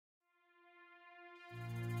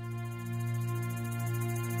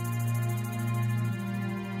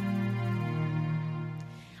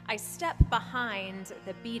I step behind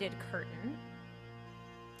the beaded curtain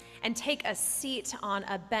and take a seat on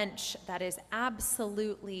a bench that is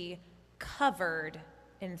absolutely covered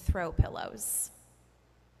in throw pillows.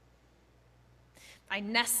 I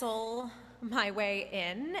nestle my way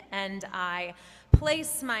in and I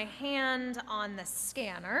place my hand on the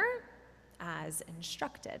scanner as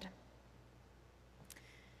instructed.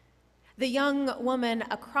 The young woman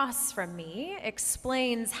across from me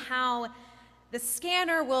explains how the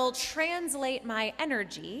scanner will translate my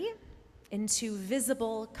energy into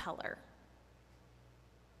visible color.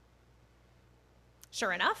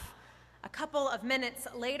 Sure enough, a couple of minutes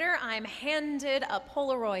later, I'm handed a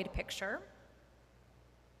Polaroid picture.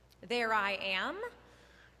 There I am,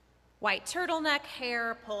 white turtleneck,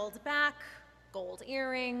 hair pulled back, gold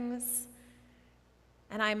earrings,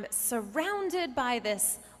 and I'm surrounded by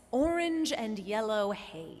this orange and yellow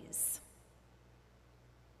haze.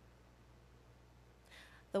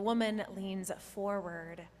 The woman leans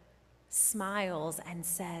forward, smiles, and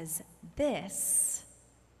says, "This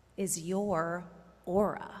is your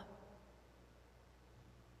aura."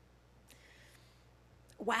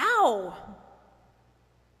 Wow!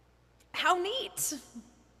 How neat,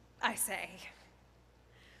 I say.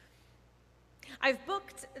 I've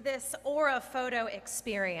booked this aura photo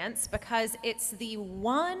experience because it's the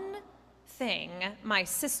one thing my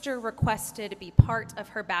sister requested be part of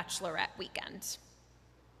her bachelorette weekend.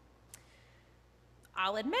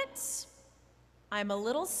 I'll admit, I'm a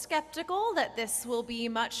little skeptical that this will be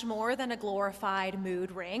much more than a glorified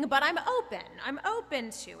mood ring, but I'm open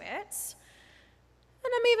to it.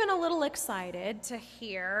 And I'm even a little excited to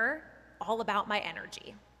hear all about my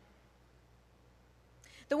energy.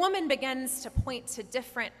 The woman begins to point to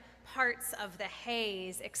different parts of the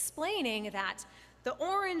haze, explaining that the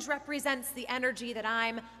orange represents the energy that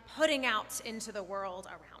I'm putting out into the world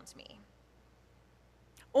around me.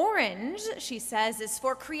 Orange, she says, is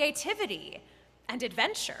for creativity and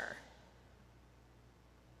adventure.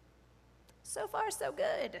 So far, so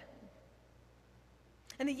good.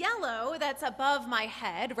 And the yellow that's above my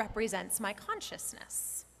head represents my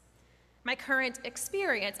consciousness, my current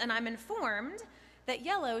experience, and I'm informed that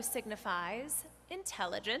yellow signifies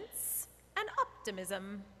intelligence and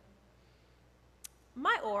optimism.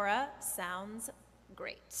 My aura sounds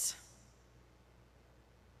great.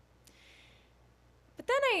 But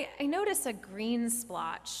then I notice a green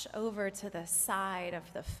splotch over to the side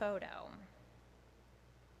of the photo.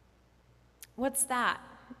 "What's that?"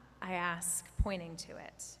 I ask, pointing to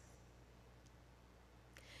it.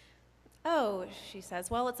 "Oh," she says,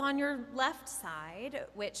 "well, it's on your left side,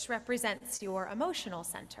 which represents your emotional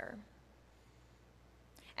center.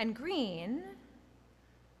 And green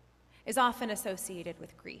is often associated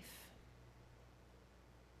with grief."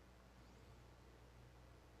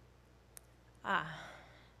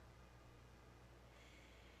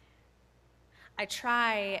 I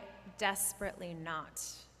try desperately not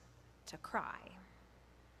to cry.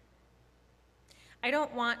 I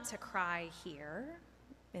don't want to cry here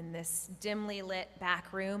in this dimly lit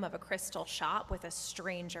back room of a crystal shop with a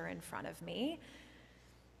stranger in front of me.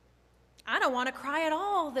 I don't want to cry at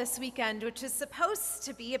all this weekend, which is supposed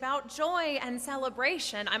to be about joy and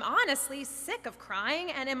celebration. I'm honestly sick of crying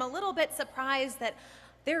and am a little bit surprised that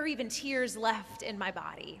there are even tears left in my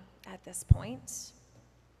body at this point.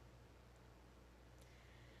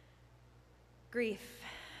 "Grief,"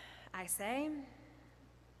 I say.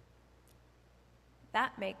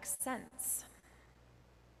 "That makes sense."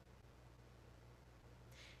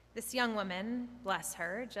 This young woman, bless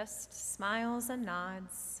her, just smiles and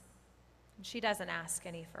nods. She doesn't ask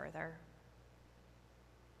any further.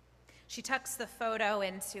 She tucks the photo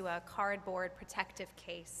into a cardboard protective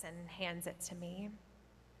case and hands it to me.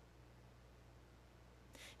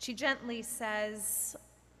 She gently says,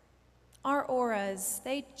 "Our auras,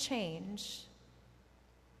 they change.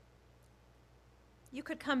 You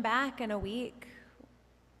could come back in a week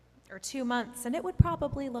or 2 months and it would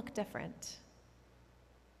probably look different."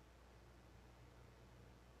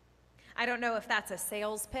 I don't know if that's a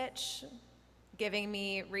sales pitch, giving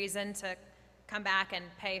me reason to come back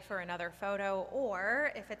and pay for another photo,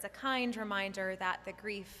 or if it's a kind reminder that the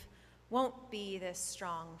grief won't be this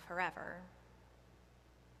strong forever.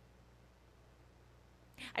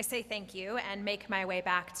 I say thank you and make my way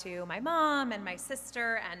back to my mom and my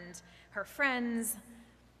sister and her friends.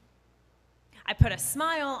 I put a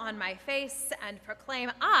smile on my face and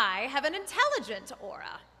proclaim I have an intelligent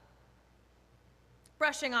aura,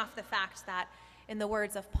 brushing off the fact that, in the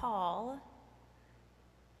words of Paul,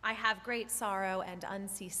 I have great sorrow and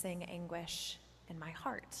unceasing anguish in my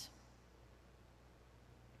heart.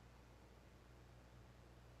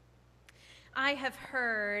 I have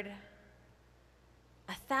heard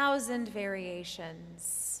 1,000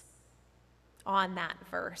 variations on that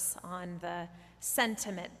verse, on the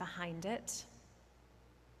sentiment behind it.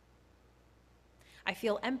 I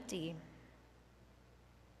feel empty.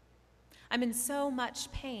 I'm in so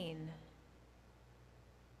much pain.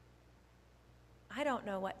 I don't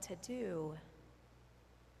know what to do.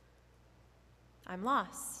 I'm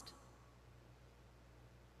lost.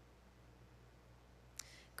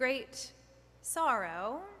 Great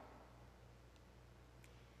sorrow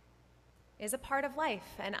is a part of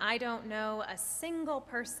life, and I don't know a single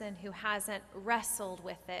person who hasn't wrestled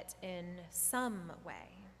with it in some way.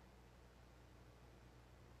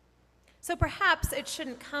 So perhaps it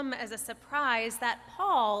shouldn't come as a surprise that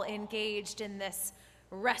Paul engaged in this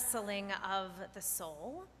wrestling of the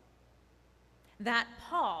soul, that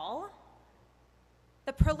Paul,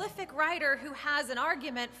 the prolific writer who has an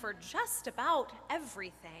argument for just about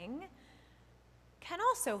everything, can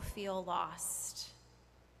also feel lost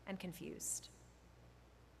and confused.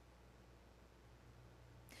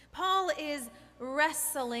 Paul is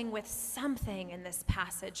wrestling with something in this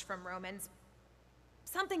passage from Romans,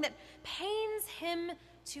 something that pains him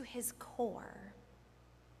to his core.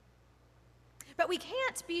 But we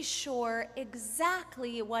can't be sure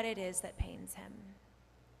exactly what it is that pains him.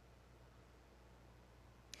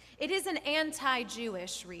 It is an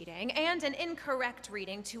anti-Jewish reading and an incorrect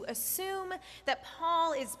reading to assume that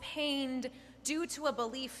Paul is pained due to a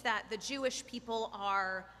belief that the Jewish people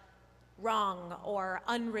are wrong or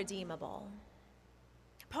unredeemable.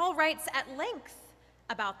 Paul writes at length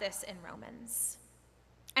about this in Romans,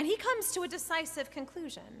 and he comes to a decisive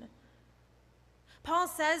conclusion. Paul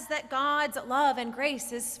says that God's love and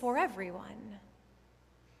grace is for everyone.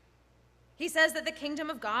 He says that the kingdom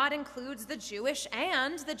of God includes the Jewish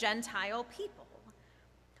and the Gentile people.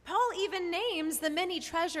 Paul even names the many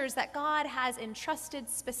treasures that God has entrusted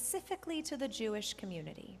specifically to the Jewish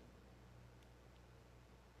community.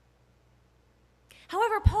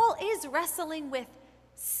 However, Paul is wrestling with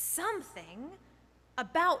something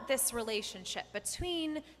about this relationship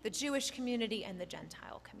between the Jewish community and the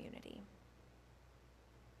Gentile community.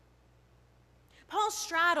 Paul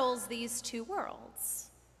straddles these two worlds.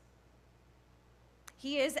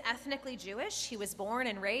 He is ethnically Jewish. He was born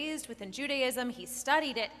and raised within Judaism. He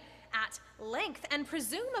studied it at length, and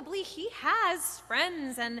presumably he has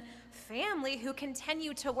friends and family who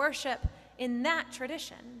continue to worship in that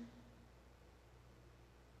tradition.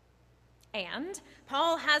 And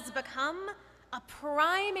Paul has become a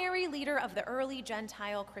primary leader of the early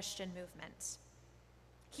Gentile Christian movement.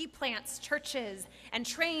 He plants churches and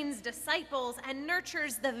trains disciples and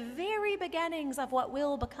nurtures the very beginnings of what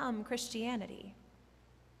will become Christianity.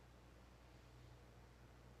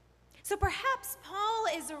 So perhaps Paul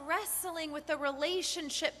is wrestling with the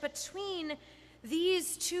relationship between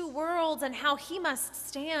these two worlds and how he must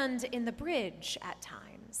stand in the bridge at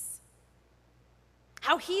times.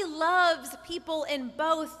 How he loves people in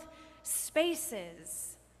both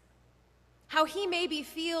spaces. How he maybe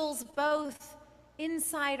feels both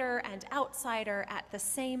insider and outsider at the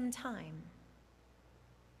same time.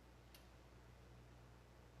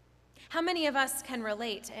 How many of us can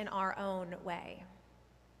relate in our own way?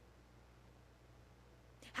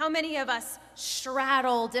 How many of us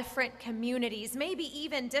straddle different communities, maybe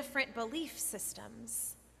even different belief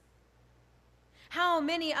systems? How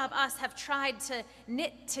many of us have tried to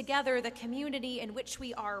knit together the community in which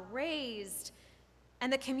we are raised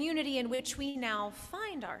and the community in which we now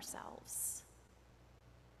find ourselves?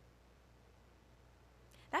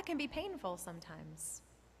 That can be painful sometimes.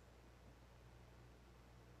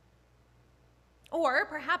 Or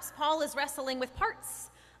perhaps Paul is wrestling with parts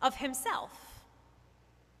of himself.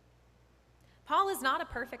 Paul is not a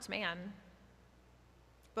perfect man.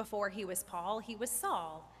 Before he was Paul, he was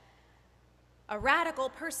Saul, a radical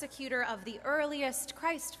persecutor of the earliest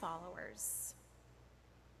Christ followers.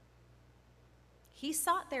 He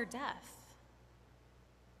sought their death.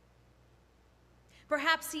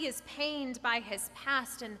 Perhaps he is pained by his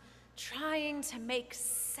past and trying to make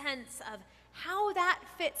sense of how that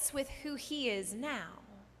fits with who he is now.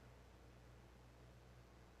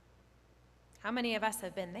 How many of us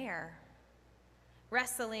have been there,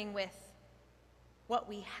 wrestling with what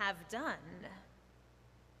we have done?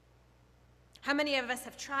 How many of us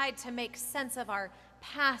have tried to make sense of our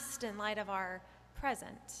past in light of our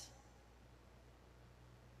present?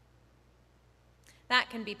 That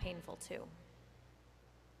can be painful too.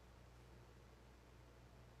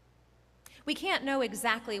 We can't know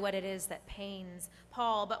exactly what it is that pains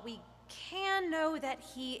Paul, but we can know that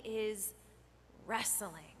he is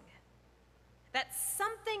wrestling. that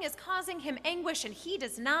something is causing him anguish and he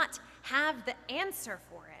does not have the answer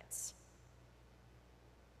for it.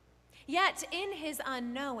 Yet, in his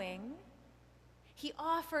unknowing, he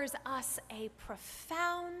offers us a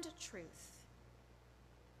profound truth.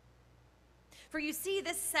 For you see,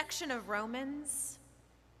 this section of Romans,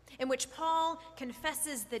 in which Paul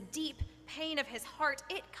confesses the deep pain of his heart,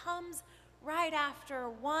 it comes right after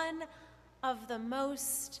one of the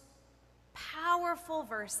most powerful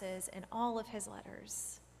verses in all of his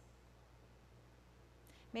letters.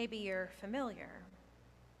 Maybe you're familiar.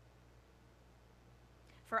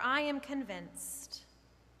 For I am convinced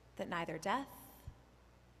that neither death,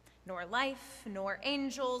 nor life, nor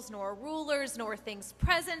angels, nor rulers, nor things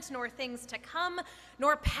present, nor things to come,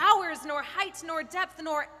 nor powers, nor height, nor depth,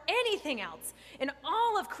 nor anything else in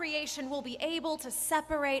all of creation will be able to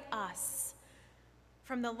separate us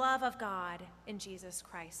from the love of God in Jesus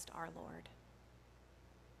Christ our Lord.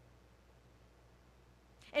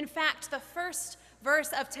 In fact, the first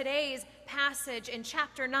verse of today's passage in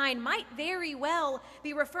chapter 9 might very well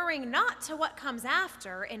be referring not to what comes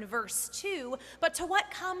after in verse 2, but to what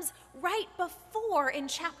comes right before in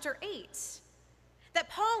chapter 8. That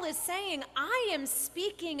Paul is saying, I am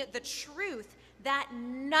speaking the truth that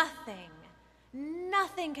nothing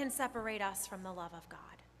can separate us from the love of God.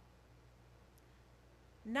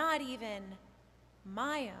 Not even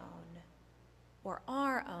my own or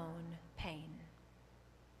our own pain.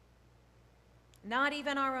 Not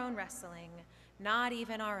even our own wrestling, not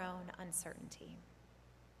even our own uncertainty.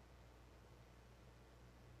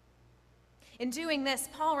 In doing this,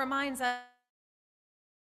 Paul reminds us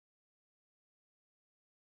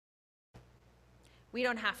we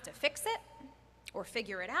don't have to fix it or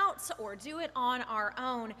figure it out or do it on our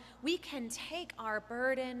own. We can take our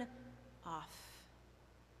burden off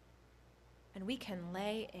and we can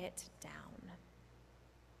lay it down.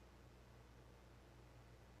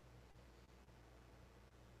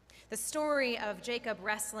 The story of Jacob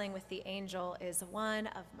wrestling with the angel is one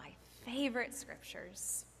of my favorite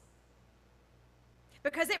scriptures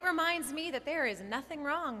because it reminds me that there is nothing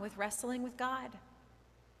wrong with wrestling with God.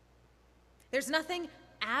 There's nothing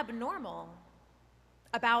abnormal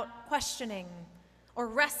about questioning or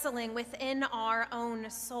wrestling within our own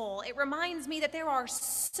soul. It reminds me that there are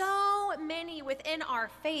so many within our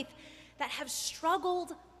faith that have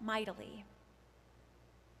struggled mightily.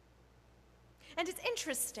 And it's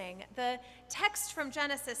interesting, the text from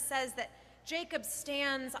Genesis says that Jacob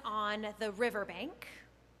stands on the riverbank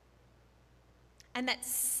and that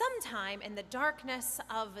sometime in the darkness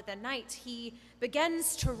of the night he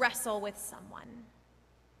begins to wrestle with someone.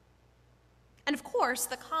 And of course,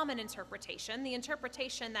 the common interpretation, the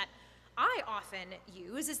interpretation that I often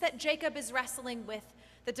use, is that Jacob is wrestling with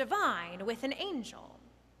the divine, with an angel.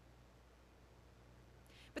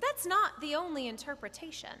 But that's not the only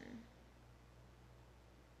interpretation.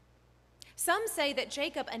 Some say that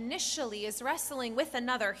Jacob initially is wrestling with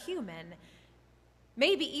another human,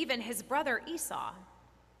 maybe even his brother Esau.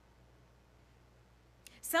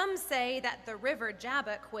 Some say that the river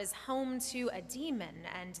Jabbok was home to a demon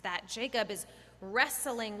and that Jacob is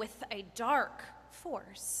wrestling with a dark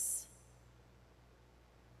force.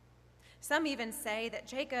 Some even say that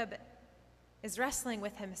Jacob is wrestling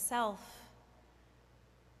with himself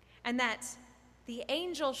and that the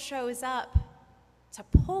angel shows up to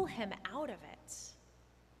pull him out of it,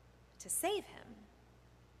 to save him.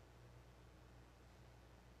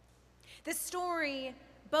 This story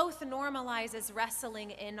both normalizes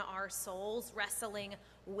wrestling in our souls, wrestling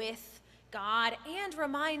with God, and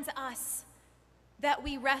reminds us that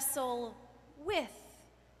we wrestle with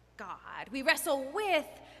God. We wrestle with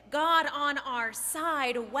God on our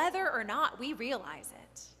side, whether or not we realize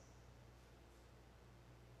it.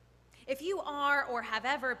 If you are or have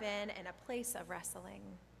ever been in a place of wrestling,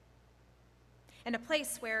 in a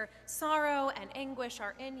place where sorrow and anguish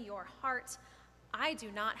are in your heart, I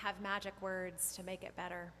do not have magic words to make it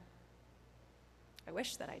better. I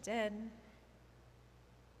wish that I did.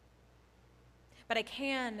 But I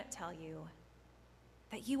can tell you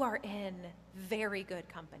that you are in very good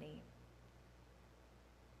company.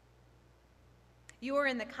 You are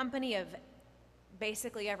in the company of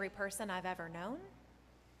basically every person I've ever known.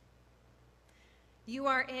 You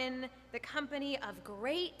are in the company of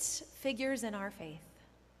great figures in our faith.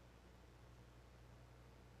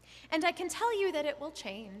 And I can tell you that it will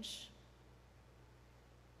change.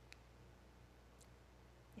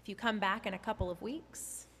 If you come back in a couple of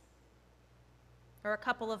weeks, or a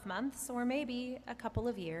couple of months, or maybe a couple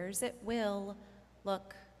of years, it will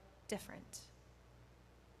look different.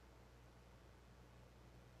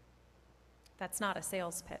 That's not a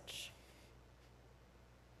sales pitch.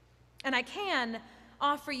 And I can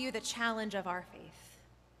offer you the challenge of our faith,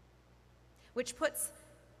 which puts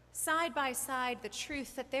side by side the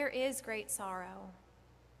truth that there is great sorrow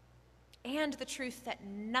and the truth that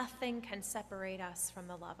nothing can separate us from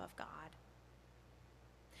the love of God.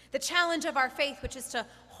 The challenge of our faith, which is to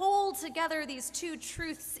hold together these two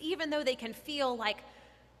truths, even though they can feel like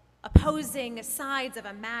opposing sides of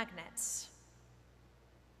a magnet.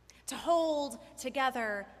 To hold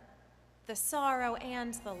together the sorrow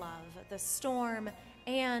and the love, the storm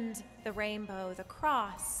and the rainbow, the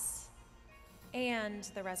cross and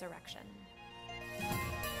the resurrection.